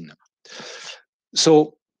vaccine.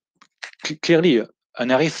 So clearly, an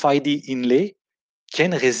RFID inlay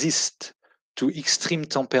can resist to extreme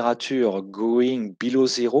temperature going below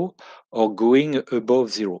zero or going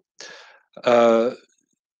above zero. The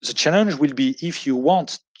challenge will be if you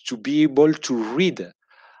want to be able to read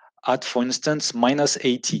at, for instance, minus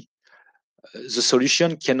 80. The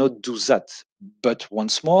solution cannot do that. But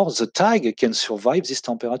once more, the tag can survive this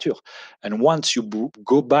temperature. And once you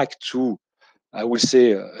go back to, I will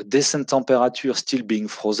say, a decent temperature still being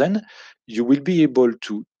frozen, you will be able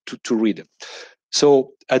to read.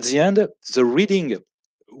 So at the end, the reading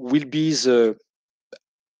will be the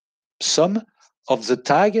sum of the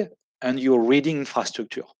tag and your reading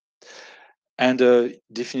infrastructure. And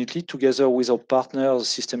definitely together with our partners,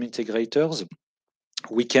 system integrators,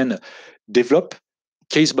 we can develop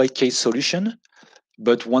case-by-case solution.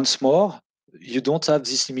 But once more, you don't have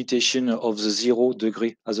this limitation of the 0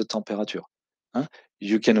 degree as a temperature.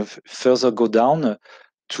 You can further go down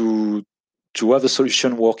to have a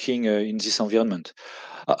solution working in this environment.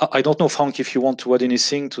 I don't know, Frank, if you want to add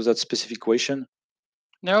anything to that specific question.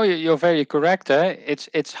 No, you're very correct.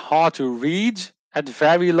 It's hard to read at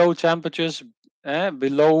very low temperatures,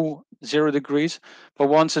 below 0 degrees. But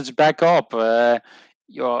once it's back up,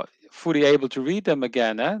 you're fully able to read them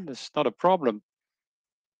again. That's not a problem.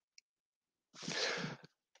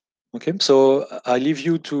 Okay, so I leave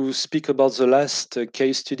you to speak about the last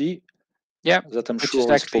case study. Yeah, that I'm which sure is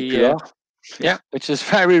is actually popular. yeah, which is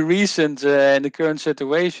very recent in the current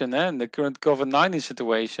situation, in the current COVID-19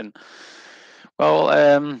 situation.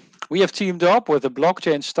 Well, we have teamed up with a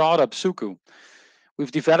blockchain startup, Suku.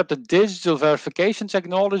 We've developed a digital verification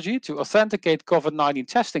technology to authenticate COVID-19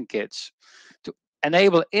 testing kits, to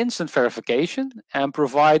enable instant verification and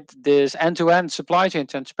provide this end-to-end supply chain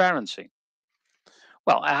transparency.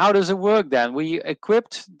 Well, how does it work then? We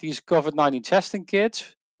equipped these COVID-19 testing kits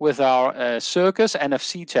with our Circus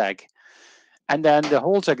NFC tag. And then the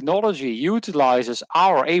whole technology utilizes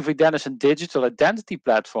our Avery Dennison digital identity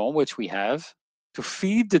platform, which we have, to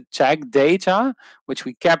feed the tag data, which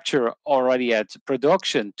we capture already at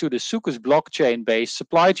production, to the Sucus blockchain-based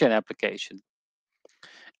supply chain application.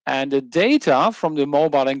 And the data from the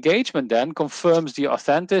mobile engagement then confirms the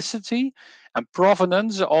authenticity and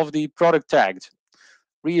provenance of the product tagged,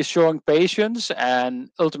 reassuring patients and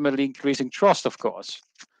ultimately increasing trust, of course.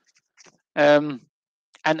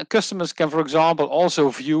 And customers can, for example, also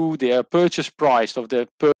view their purchase price of the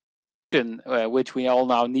person, which we all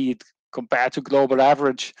now need compared to global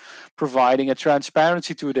average, providing a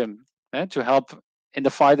transparency to them to help in the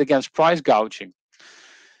fight against price gouging.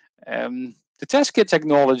 The test kit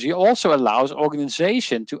technology also allows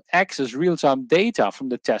organization to access real-time data from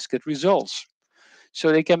the test kit results,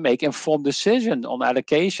 so they can make informed decisions on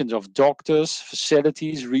allocations of doctors,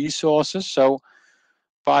 facilities, resources. So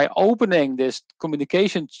by opening this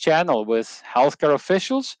communication channel with healthcare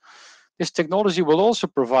officials, this technology will also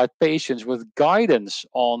provide patients with guidance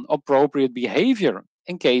on appropriate behavior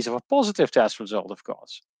in case of a positive test result, of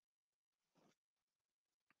course.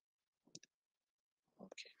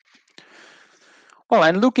 Okay. Well,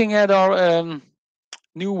 and looking at our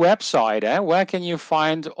new website, where can you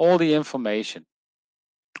find all the information?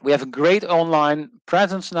 We have a great online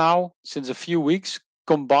presence now since a few weeks,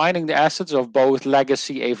 combining the assets of both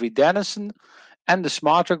legacy Avery Dennison and the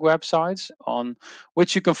SmartTrack websites, on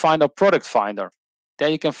which you can find our product finder. There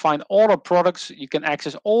you can find all our products. You can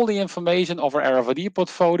access all the information of our RFID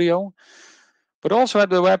portfolio. But also at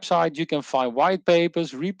the website, you can find white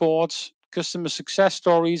papers, reports, customer success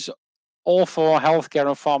stories, all for healthcare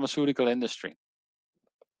and pharmaceutical industry.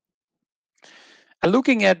 And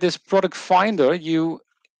looking at this product finder, you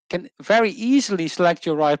can very easily select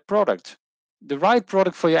your right product. The right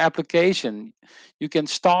product for your application. You can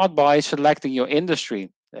start by selecting your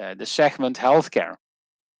industry, the segment healthcare.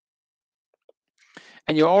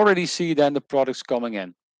 And you already see then the products coming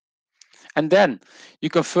in. And then you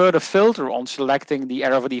can further filter on selecting the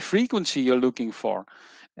RFID frequency you're looking for.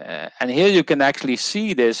 And here you can actually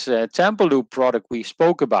see this tempo loop product we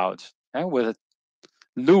spoke about, with a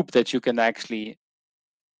loop that you can actually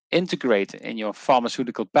integrate in your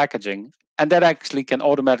pharmaceutical packaging, and that actually can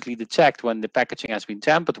automatically detect when the packaging has been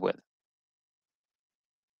tampered with.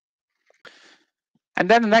 And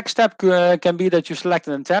then the next step can be that you select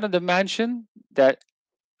an antenna dimension that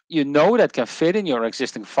you know that can fit in your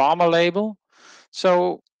existing pharma label.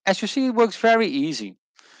 So as you see, it works very easy.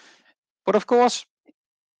 But of course,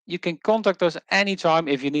 you can contact us anytime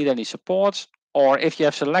if you need any support, or if you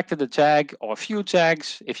have selected a tag or a few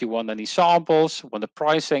tags, if you want any samples, want the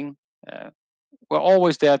pricing, we're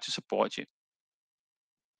always there to support you.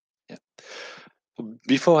 Yeah.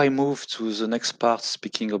 Before I move to the next part,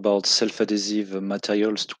 speaking about self-adhesive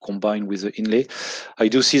materials to combine with the inlay, I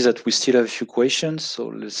do see that we still have a few questions, so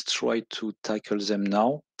let's try to tackle them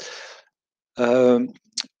now.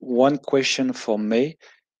 One question for May: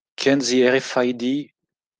 can the RFID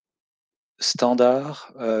standard?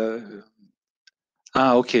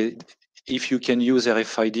 Okay. If you can use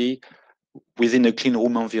RFID within a clean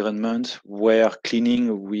room environment where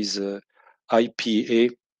cleaning with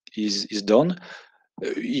IPA is done.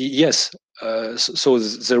 Yes, so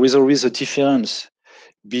there is always a difference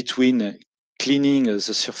between cleaning the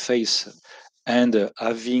surface and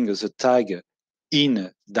having the tag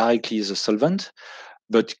in directly the solvent.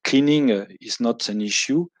 But cleaning is not an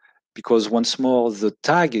issue because once more, the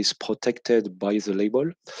tag is protected by the label.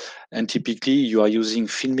 And typically you are using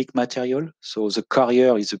filmic material. So the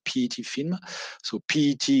carrier is a PET film. So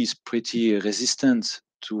PET is pretty resistant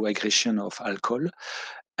to aggression of alcohol.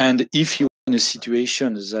 And if you are in a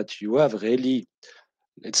situation that you have really,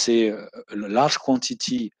 let's say, a large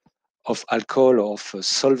quantity of alcohol or of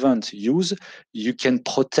solvent use, you can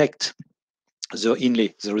protect the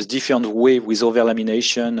inlay. There is different way with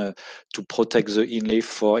over-lamination to protect the inlay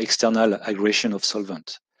for external aggression of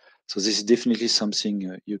solvent. So this is definitely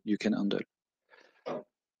something you can handle.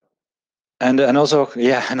 And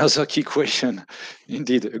another key question,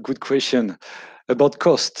 indeed, a good question about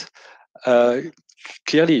cost.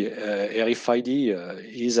 Clearly,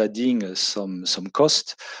 RFID is adding some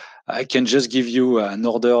cost. I can just give you an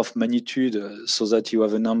order of magnitude so that you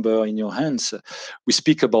have a number in your hands. We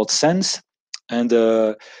speak about cents, and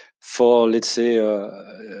for, let's say,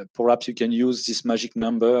 perhaps you can use this magic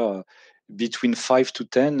number between 5 to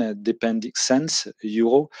 10, depending cents,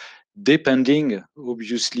 euro, depending,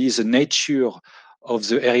 obviously, the nature of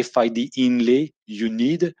the RFID inlay you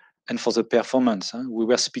need and for the performance. We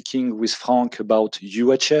were speaking with Frank about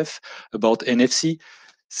UHF, about NFC.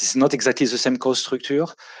 This is not exactly the same cost structure.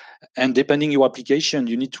 And depending your application,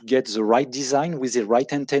 you need to get the right design with the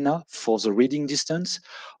right antenna for the reading distance.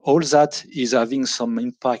 All that is having some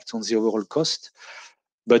impact on the overall cost.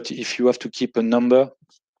 But if you have to keep a number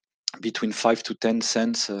between 5 to 10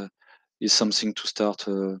 cents is something to start,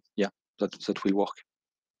 that will work.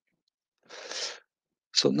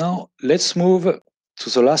 So now let's move to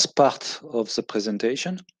the last part of the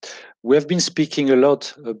presentation. We have been speaking a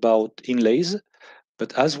lot about inlays,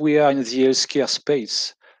 but as we are in the healthcare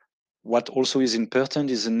space, what also is important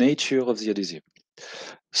is the nature of the adhesive.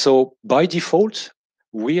 So by default,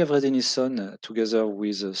 we at Dennison, together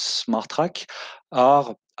with SmartTrack,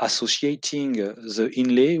 are associating the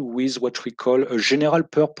inlay with what we call a general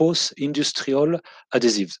purpose industrial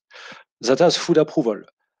adhesive that has food approval,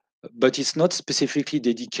 but it's not specifically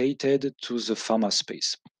dedicated to the pharma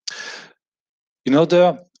space. In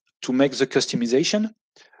order to make the customization,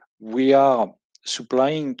 we are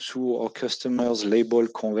supplying to our customers label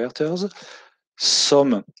converters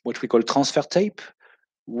some what we call transfer tape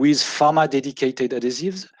with pharma dedicated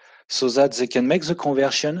adhesives so that they can make the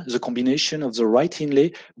conversion, the combination of the right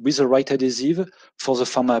inlay with the right adhesive for the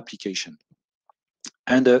pharma application.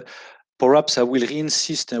 And perhaps I will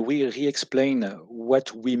re-insist and we re-explain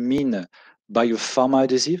what we mean by a pharma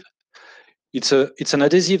adhesive. It's an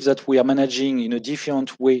adhesive that we are managing in a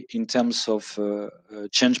different way in terms of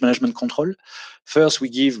change management control. First, we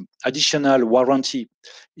give additional warranty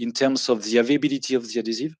in terms of the availability of the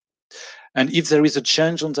adhesive. And if there is a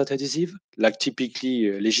change on that adhesive, like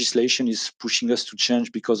typically legislation is pushing us to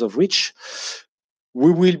change because of which,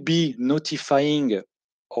 we will be notifying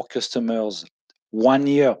our customers 1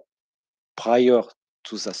 year prior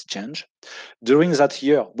to that change. During that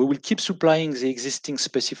year, we will keep supplying the existing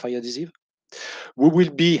specified adhesive. We will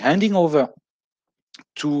be handing over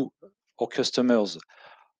to our customers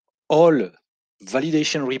all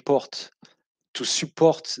validation report to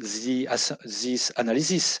support this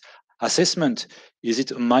analysis assessment. Is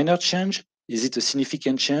it a minor change? Is it a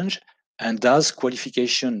significant change? And does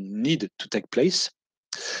qualification need to take place?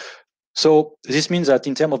 So this means that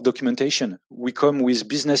in terms of documentation, we come with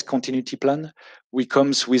business continuity plan, we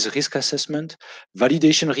come with risk assessment,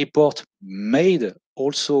 validation report made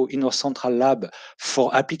also in our central lab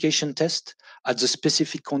for application test at the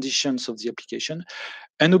specific conditions of the application.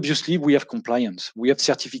 And obviously we have compliance, we have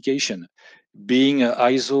certification, being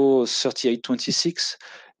ISO 3826,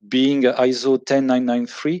 being ISO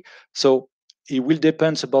 10993. So it will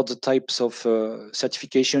depend about the types of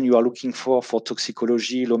certification you are looking for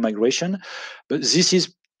toxicology, low migration. But this is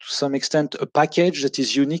to some extent a package that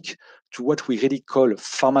is unique to what we really call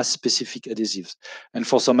pharma-specific adhesives. And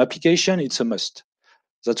for some application, it's a must.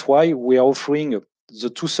 That's why we are offering the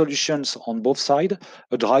two solutions on both sides,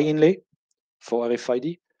 a dry inlay for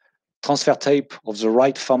RFID, transfer tape of the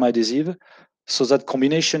right pharma adhesive, so that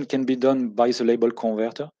combination can be done by the label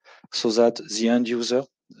converter, so that the end user,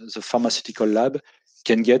 the pharmaceutical lab,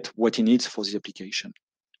 can get what he needs for the application.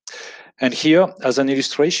 And here, as an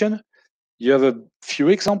illustration, you have a few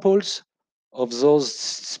examples of those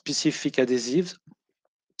specific adhesives.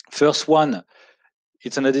 First one,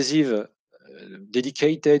 it's an adhesive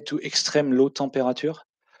dedicated to extreme low temperature,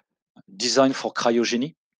 designed for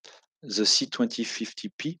cryogeny, the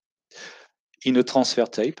C2050P, in a transfer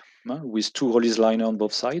tape with two release liner on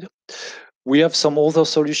both sides. We have some other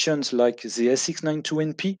solutions like the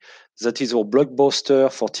S692NP, that is our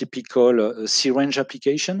blockbuster for typical syringe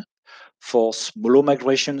application for low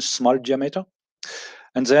migration, small diameter.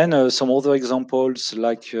 And then some other examples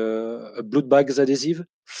like a blood bags adhesive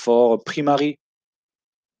for primary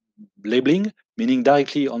labeling, meaning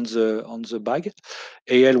directly on the bag,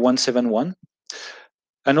 AL171.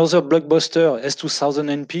 Another blockbuster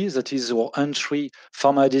S2000NP, that is our entry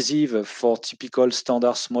pharma adhesive for typical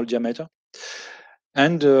standard small diameter.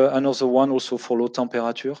 And another one also for low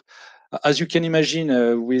temperature. As you can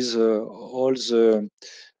imagine, with all the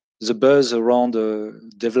buzz around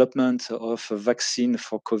development of a vaccine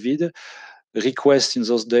for COVID, requests in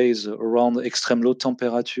those days around extreme low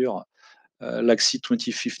temperature, like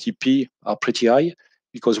C2050P, are pretty high,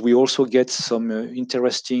 because we also get some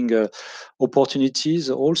interesting opportunities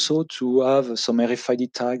also to have some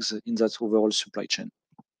RFID tags in that overall supply chain.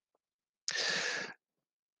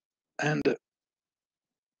 And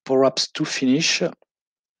perhaps to finish,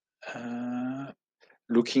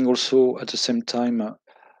 looking also at the same time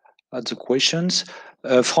at the questions,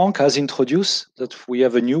 Frank has introduced that we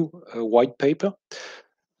have a new white paper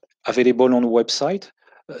available on the website.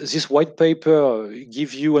 This white paper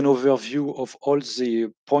gives you an overview of all the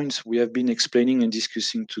points we have been explaining and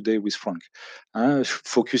discussing today with Frank,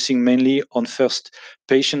 focusing mainly on first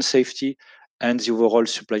patient safety and the overall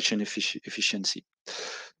supply chain efficiency.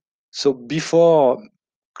 So before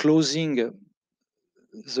closing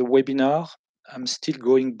the webinar, I'm still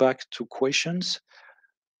going back to questions.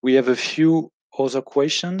 We have a few other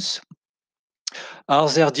questions. Are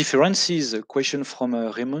there differences, a question from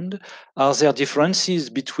Raymond, are there differences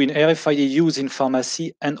between RFID use in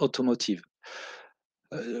pharmacy and automotive?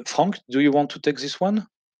 Frank, do you want to take this one?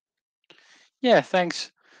 Yeah,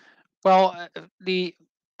 thanks. Well, the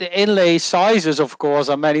inlay sizes, of course,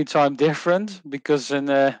 are many times different, because in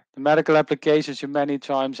the medical applications, you many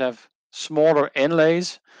times have smaller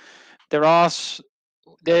inlays. There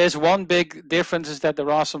is one big difference, is that there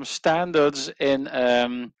are some standards in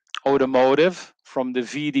automotive from the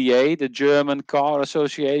VDA, the German Car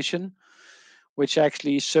Association, which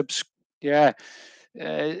actually suggest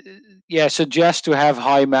to have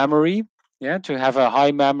high memory, to have a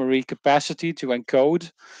high memory capacity to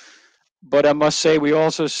encode. But I must say, we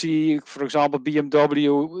also see, for example,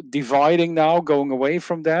 BMW dividing now, going away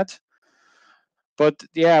from that. But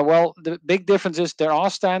yeah, well, the big difference is there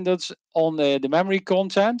are standards on the memory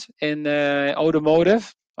content in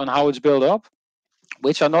automotive, on how it's built up,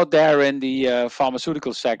 which are not there in the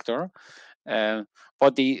pharmaceutical sector.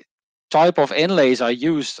 But the type of inlays are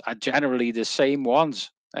used are generally the same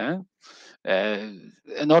ones.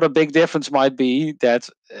 Another big difference might be that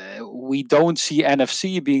we don't see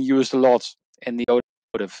NFC being used a lot in the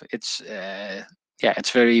automotive. It's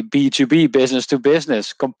it's very B2B, business to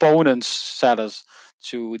business, components sellers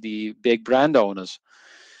to the big brand owners.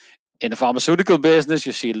 In the pharmaceutical business,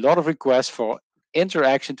 you see a lot of requests for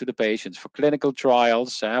interaction to the patients, for clinical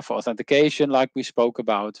trials, for authentication, like we spoke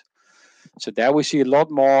about. So there we see a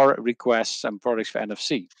lot more requests and products for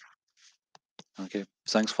NFC. Okay,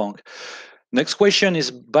 thanks, Frank. Next question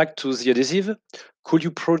is back to the adhesive. Could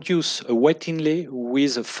you produce a wet inlay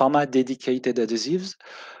with pharma dedicated adhesives?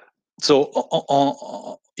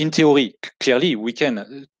 So in theory, clearly we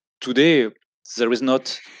can. Today, there is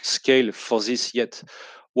not scale for this yet.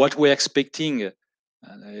 What we're expecting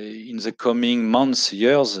in the coming months,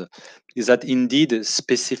 years, is that indeed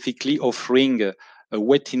specifically offering a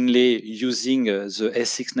wet inlay using the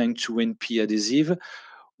S692NP adhesive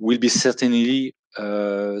will be certainly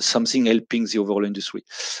something helping the overall industry.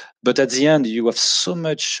 But at the end, you have so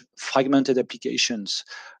much fragmented applications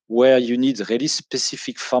where you need really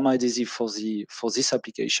specific pharma adhesive for this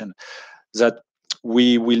application, that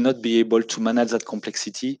we will not be able to manage that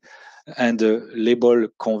complexity, and label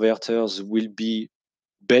converters will be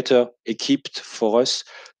better equipped for us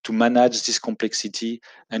to manage this complexity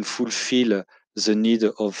and fulfill the need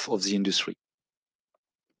of the industry.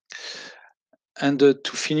 And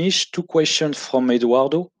to finish, two questions from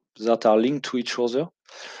Eduardo that are linked to each other.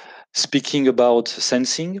 Speaking about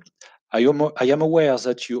sensing, I am aware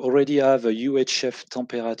that you already have a UHF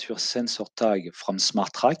temperature sensor tag from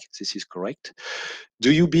SmartTrack. This is correct.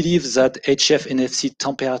 Do you believe that HF NFC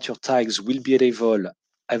temperature tags will be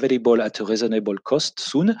available at a reasonable cost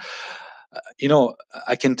soon?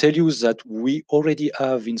 I can tell you that we already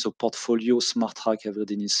have in the portfolio SmartTrack Avery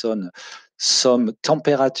Dennison some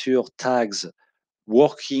temperature tags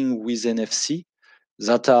working with NFC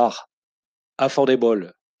that are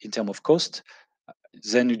affordable in terms of cost,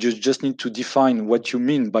 then you just need to define what you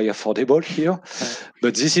mean by affordable here.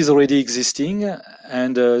 But this is already existing,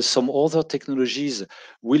 and some other technologies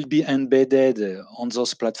will be embedded on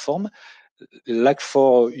those platforms, like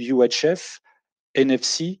for UHF,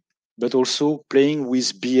 NFC, but also playing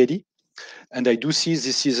with BLE. And I do see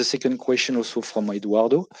this is a second question also from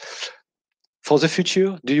Eduardo. For the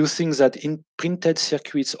future, do you think that in printed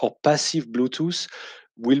circuits or passive Bluetooth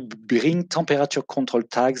will bring temperature control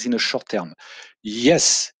tags in a short term?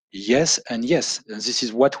 Yes, yes, and yes. And this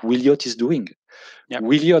is what Wiliot is doing. Yep.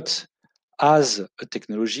 Wiliot has a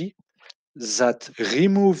technology that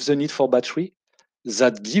removes the need for battery,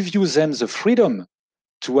 that gives you them the freedom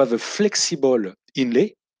to have a flexible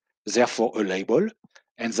inlay, therefore a label,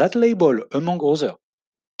 and that label, among others,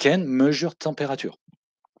 can measure temperature.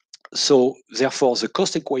 So therefore, the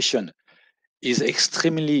cost equation is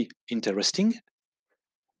extremely interesting.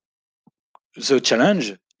 The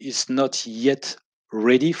challenge is not yet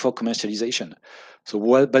ready for commercialization.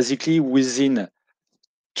 So basically within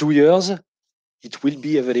 2 years, it will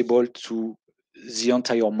be available to the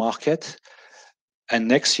entire market. And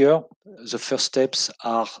next year, the first steps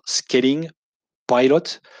are scaling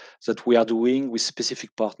pilot that we are doing with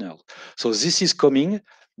specific partners. So this is coming,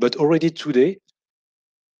 but already today,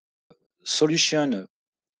 solution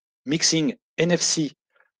mixing NFC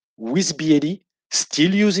with BLE,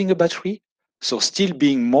 still using a battery, so still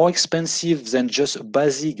being more expensive than just a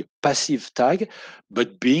basic passive tag,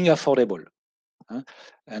 but being affordable.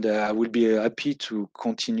 And I will be happy to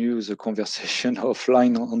continue the conversation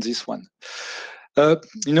offline on this one.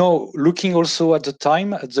 Looking also at the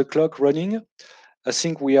time, at the clock running, I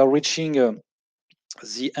think we are reaching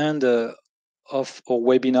the end of our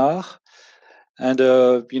webinar. And,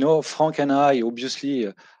 Frank and I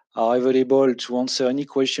obviously are available to answer any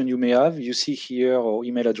question you may have. You see here our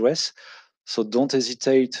email address. So don't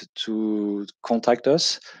hesitate to contact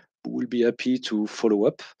us. We'll be happy to follow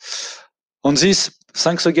up. On this,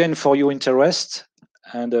 thanks again for your interest.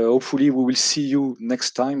 And hopefully we will see you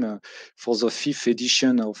next time for the 5th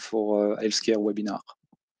edition of our healthcare webinar.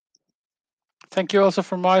 Thank you also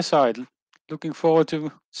from my side. Looking forward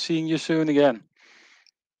to seeing you soon again.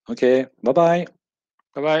 Okay, bye-bye.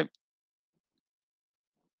 Bye-bye.